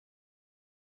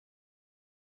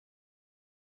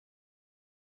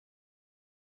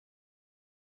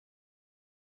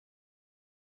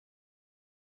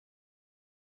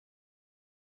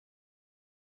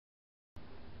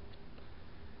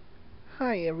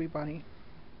Hi everybody.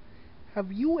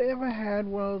 Have you ever had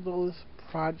one of those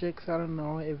projects? I don't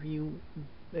know if you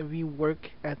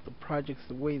work at the projects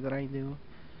the way that I do.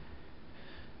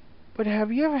 But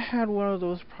have you ever had one of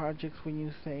those projects when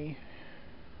you say,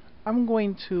 I'm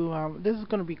going to this is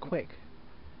going to be quick.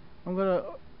 I'm going to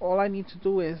all I need to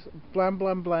do is blam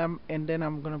blam blam and then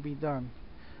I'm going to be done.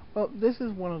 Well, this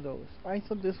is one of those. I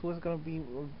thought this was going to be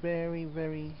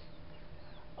very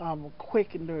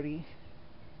quick and dirty.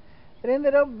 It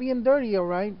ended up being dirty, all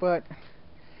right, but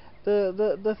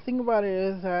the thing about it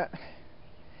is that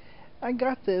I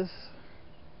got this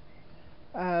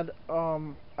at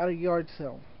a yard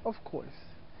sale, of course.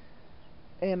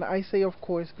 And I say of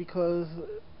course because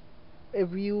if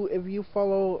you've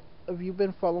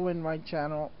been following my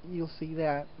channel, you'll see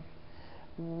that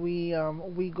we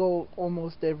go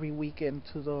almost every weekend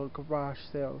to the garage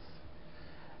sales,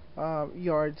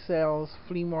 yard sales,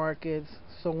 flea markets,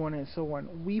 so on and so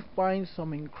on. We find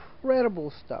some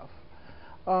incredible stuff.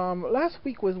 Last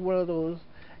week was one of those,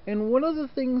 and one of the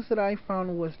things that I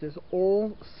found was this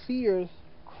old Sears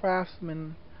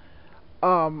Craftsman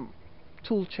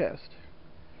tool chest.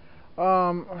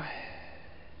 Um,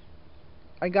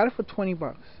 I got it for 20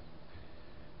 bucks.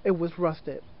 It was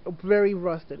rusted, very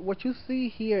rusted. What you see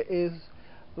here is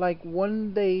like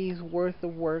one day's worth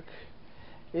of work.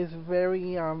 Is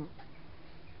very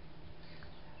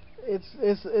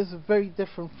it's very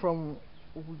different from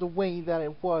the way that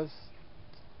it was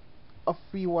a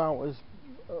few hours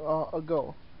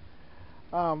ago.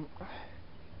 Um,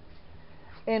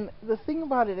 and the thing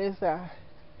about it is that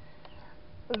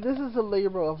this is a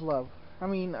labor of love. I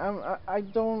mean, I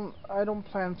don't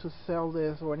plan to sell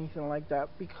this or anything like that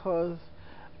because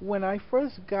when I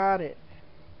first got it,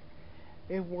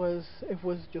 it was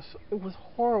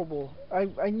horrible.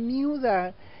 I knew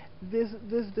that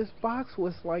this box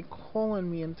was like calling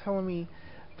me and telling me,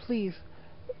 please,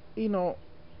 you know,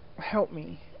 help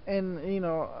me. And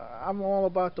I'm all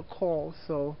about the call,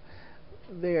 so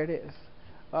there it is.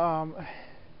 Um,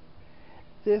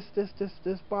 this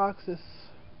box is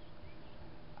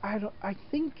I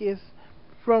think is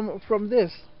from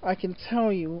this I can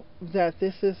tell you that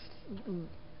this is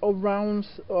around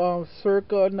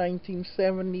circa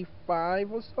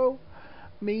 1975 or so,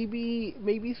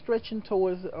 maybe stretching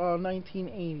towards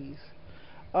 1980s.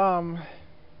 Um,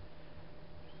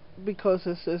 because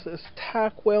it's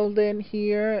tack welded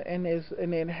here and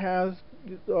it has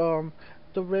um,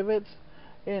 the rivets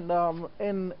and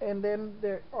then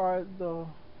there are the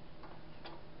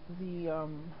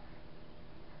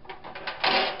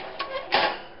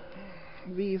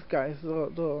these guys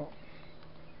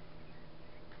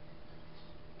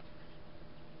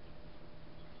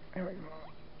there we go.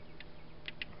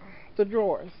 The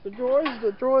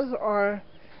drawers are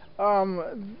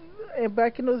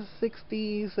back in the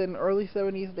 60s and early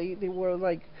 70s they were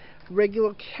like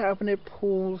regular cabinet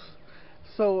pulls.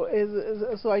 So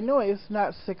I know it's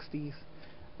not 60s,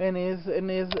 and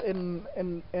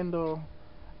the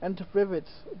rivets,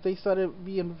 they started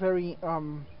being very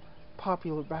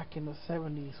popular back in the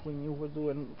 70s when you were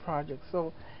doing projects.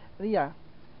 So yeah,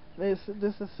 this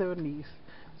is 70s.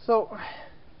 So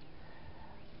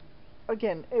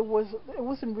again, it was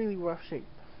in really rough shape.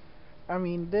 I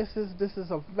mean, this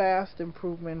is a vast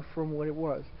improvement from what it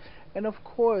was, and of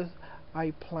course,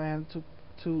 I plan to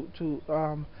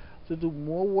do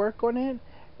more work on it,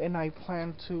 and I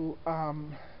plan to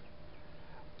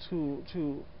to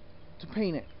to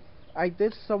paint it. I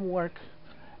did some work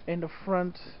in the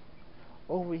front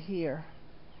over here.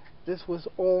 This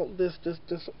all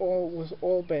was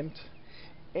all bent,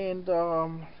 and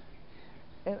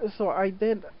so I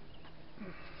did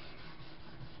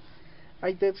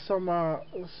some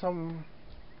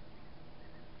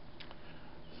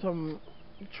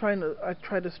I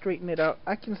tried to straighten it out.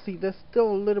 I can see there's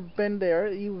still a little bend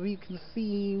there. You can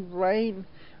see right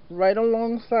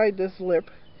alongside this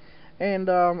lip. And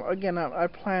again, I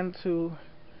plan to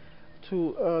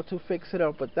fix it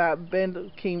up, but that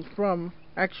bend came from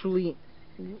actually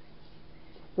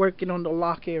working on the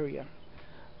lock area.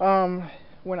 Um,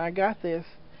 when I got this,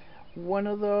 one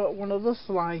of the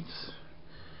slides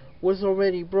was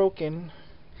already broken,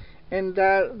 and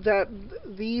that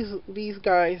these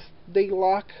guys, they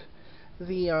lock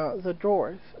the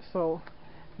drawers, so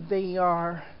they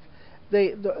are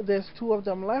there's two of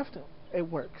them left. It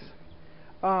works.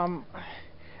 Um,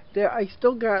 there I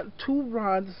still got two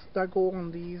rods that go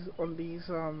on these.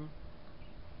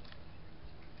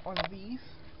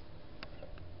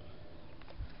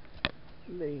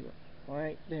 They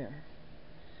right there,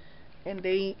 and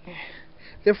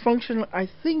their function I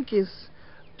think is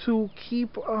to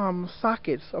keep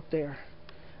sockets up there.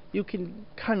 you can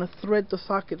kind of thread the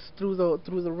sockets through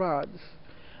the rods.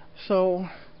 So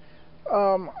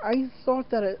I thought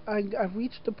that I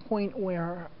reached the point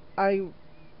where I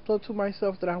thought to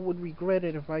myself that I would regret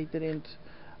it if I didn't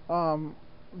um,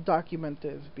 document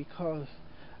this, because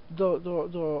the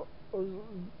the the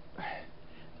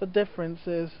the difference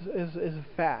is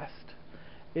vast.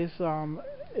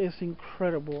 Is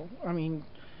incredible. I mean,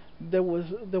 there was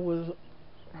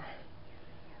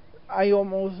I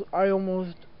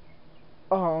almost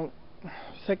uh,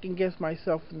 second guessed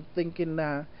myself in thinking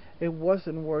that it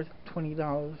wasn't worth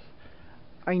 $20.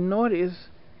 I noticed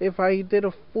if I did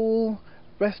a full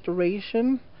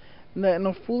restoration, and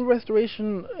a full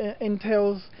restoration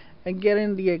entails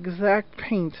getting the exact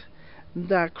paint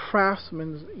that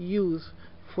craftsmen use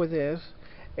for this,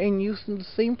 and using the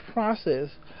same process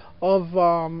of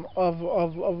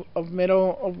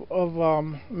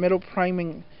metal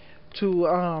priming to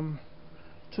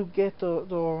get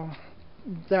the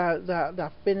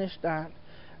that finish that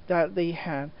they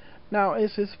had. Now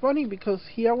it's funny because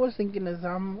here I was thinking as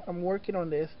I'm working on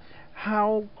this,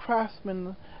 how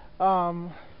craftsmen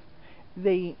um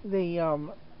they they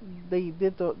um they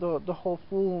did the whole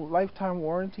full lifetime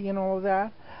warranty and all of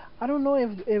that. I don't know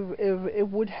if it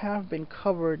would have been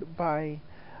covered by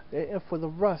for the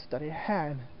rust that it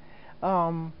had.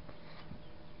 Um,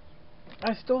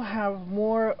 I still have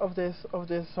more of this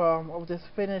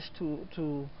finish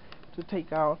to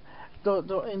take out.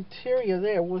 The interior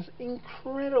there was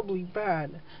incredibly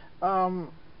bad.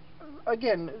 Um,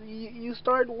 Again, you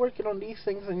start working on these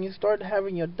things and you start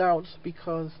having your doubts,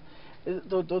 because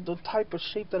the type of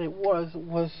shape that it was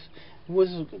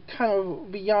kind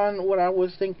of beyond what I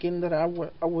was thinking that I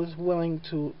was willing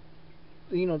to,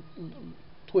 you know,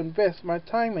 to invest my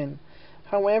time in.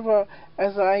 However,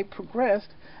 as I progressed,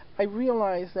 I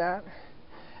realized that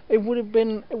it would have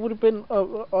been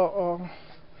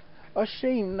a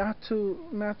shame not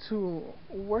to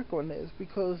work on this,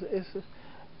 because it's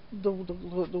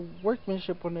the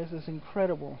workmanship on this is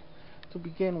incredible to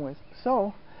begin with.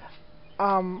 So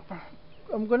um,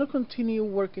 I'm gonna continue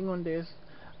working on this.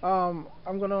 I'm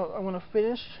gonna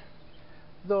finish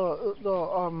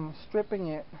the stripping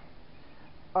it.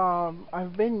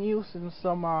 I've been using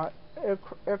some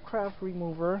aircraft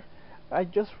remover. I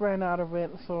just ran out of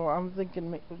it, so I'm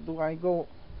thinking, do I go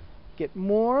get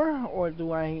more, or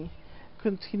do I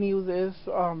continue this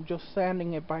just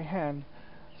sanding it by hand?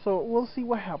 So we'll see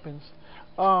what happens.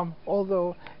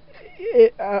 Although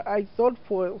I thought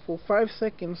for 5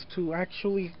 seconds to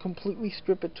actually completely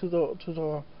strip it to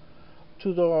the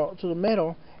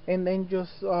metal, and then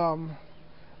just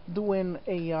doing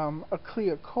a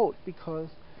clear coat, because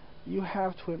you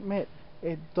have to admit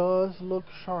it does look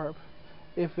sharp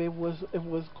if it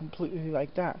was completely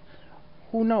like that.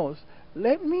 Who knows?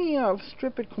 Let me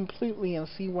strip it completely and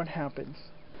see what happens.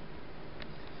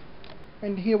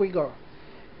 And here we go.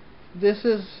 This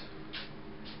is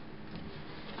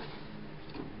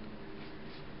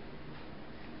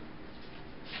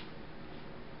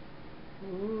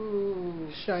Ooh,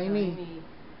 shiny.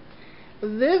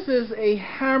 This is a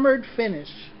hammered finish.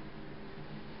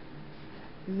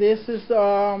 This is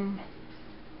I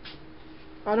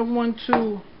don't want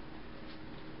to.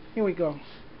 Here we go.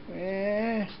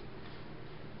 Eh,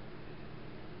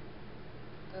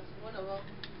 That's one of them.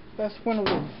 that's one of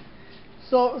them.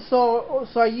 So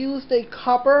I used a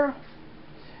copper,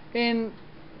 and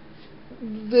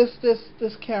this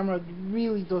camera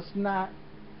really does not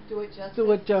Do it justice.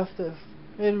 do it justice.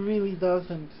 It really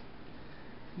doesn't.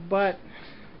 But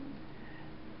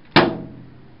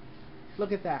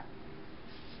look at that.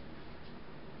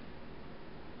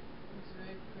 It's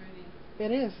very pretty.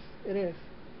 It is. It is.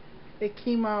 It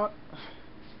came out.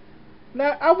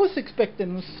 Now I was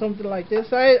expecting something like this.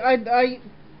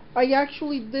 I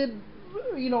actually did,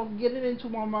 get it into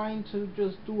my mind to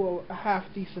just do a half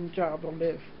decent job on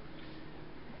this.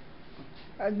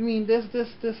 I mean, this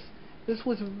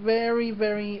was very,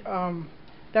 very.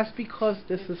 That's because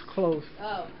this is closed.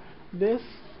 Oh. This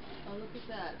Oh, look at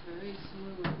that. Very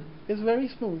smooth. is very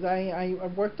smooth. I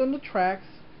worked on the tracks.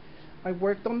 I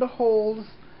worked on the holes.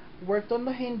 Worked on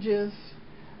the hinges.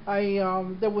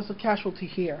 There was a casualty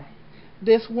here.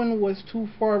 This one was too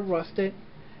far rusted,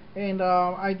 and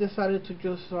I decided to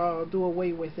just do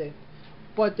away with it.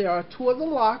 But there are two other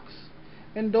locks,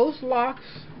 and those locks,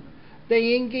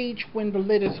 they engage when the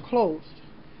lid is closed,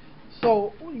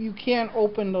 so you can't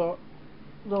open Well,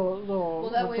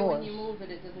 that the way doors. when you move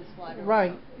it, it doesn't slide around.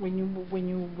 Right, when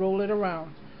you roll it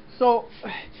around. So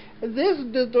this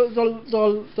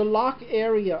the lock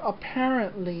area,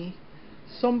 apparently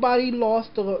somebody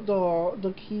lost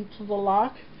the key to the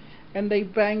lock, and they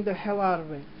banged the hell out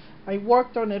of it. I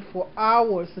worked on it for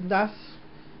hours, and that's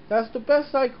the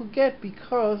best I could get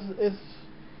because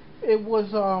it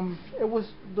was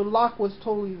the lock was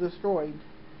totally destroyed,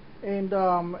 and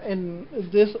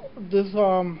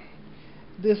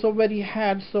this already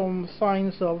had some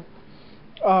signs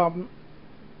um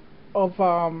of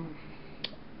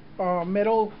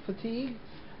metal fatigue,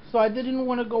 so I didn't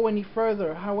want to go any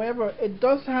further. However, it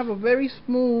does have a very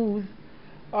smooth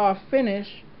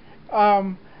finish.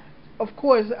 Um, of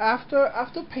course,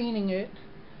 after painting it,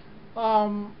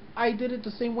 I did it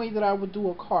the same way that I would do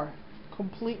a car.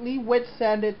 Completely wet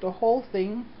sanded the whole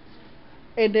thing,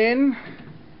 and then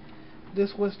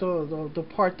this was the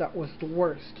part that was the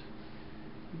worst.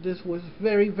 This was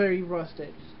very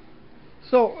rusted.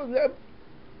 So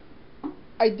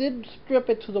I did strip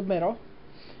it to the metal.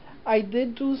 I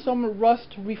did do some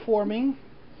rust reforming.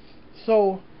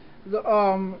 So the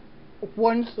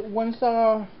once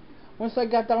I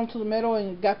got down to the metal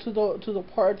and got to the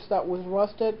parts that was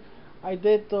rusted, I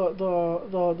did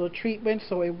the treatment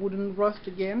so it wouldn't rust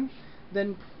again.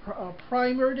 Then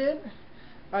primered it.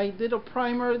 I did a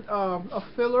primer, a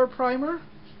filler primer.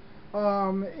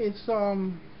 It's I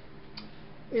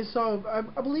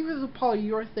believe it's a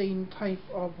polyurethane type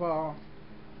of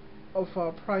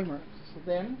primer. So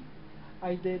then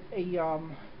I did a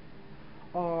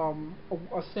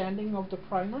sanding of the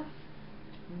primer,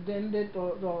 then did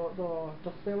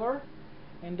the filler,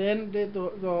 and then did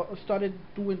the started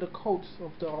doing the coats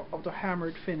of the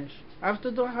hammered finish. After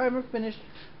the hammered finish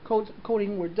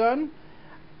coating were done,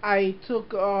 I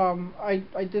took I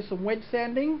did some wet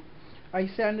sanding. I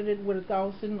sanded it with a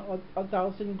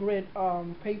thousand grit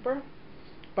paper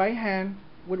by hand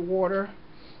with water.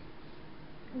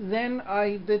 Then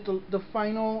I did the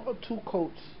final two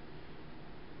coats.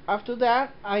 After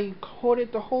that, I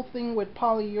coated the whole thing with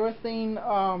polyurethane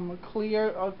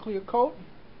clear coat,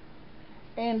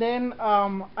 and then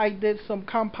I did some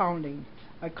compounding.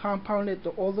 I compounded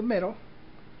all the metal,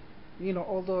 you know,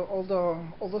 all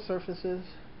the surfaces,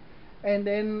 and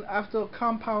then after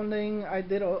compounding, I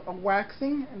did a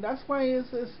waxing, and that's why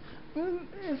it's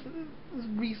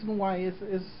reason why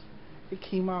it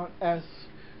came out as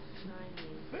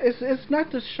it's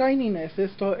not the shininess,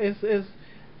 it's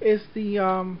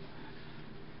the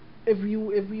if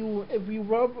you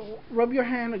rub your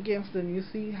hand against it, you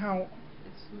see how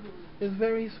It's smooth. it's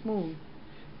very smooth,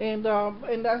 and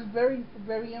that's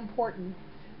very important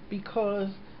because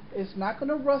it's not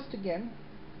gonna rust again.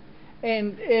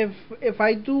 And if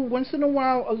I do once in a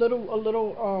while a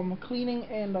little cleaning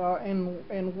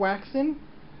and waxing,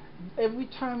 every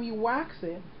time you wax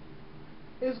it,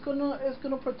 it's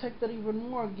gonna protect it even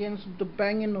more against the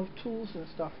banging of tools and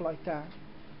stuff like that.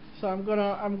 So I'm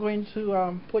going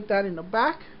to put that in the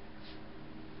back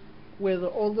where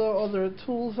all the other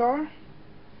tools are,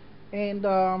 and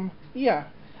yeah,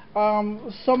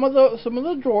 some of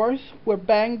the drawers were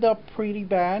banged up pretty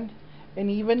bad, and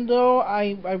even though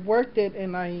I worked it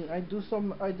and I did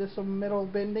some metal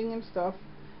bending and stuff,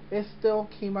 it still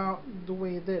came out the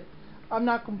way it did. I'm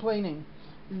not complaining.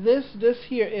 This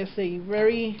here is a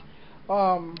very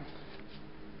um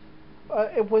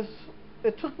it was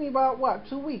it took me about what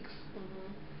 2 weeks.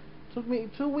 Took me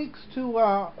 2 weeks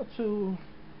to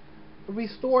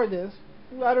restore this.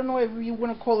 I don't know if you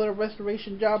want to call it a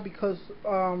restoration job because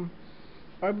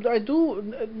I do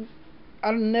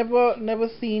I've never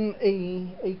seen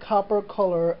a copper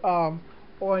color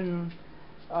on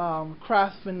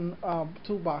Craftsman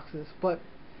toolboxes, but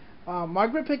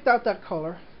Margaret picked out that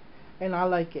color, and I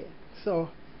like it. So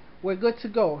we're good to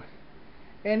go.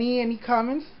 Any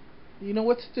comments? You know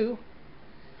what to do.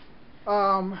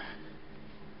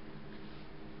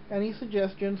 Any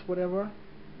suggestions, whatever,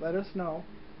 let us know.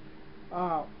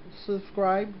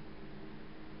 Subscribe.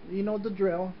 You know the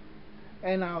drill.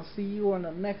 And I'll see you on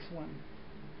the next one.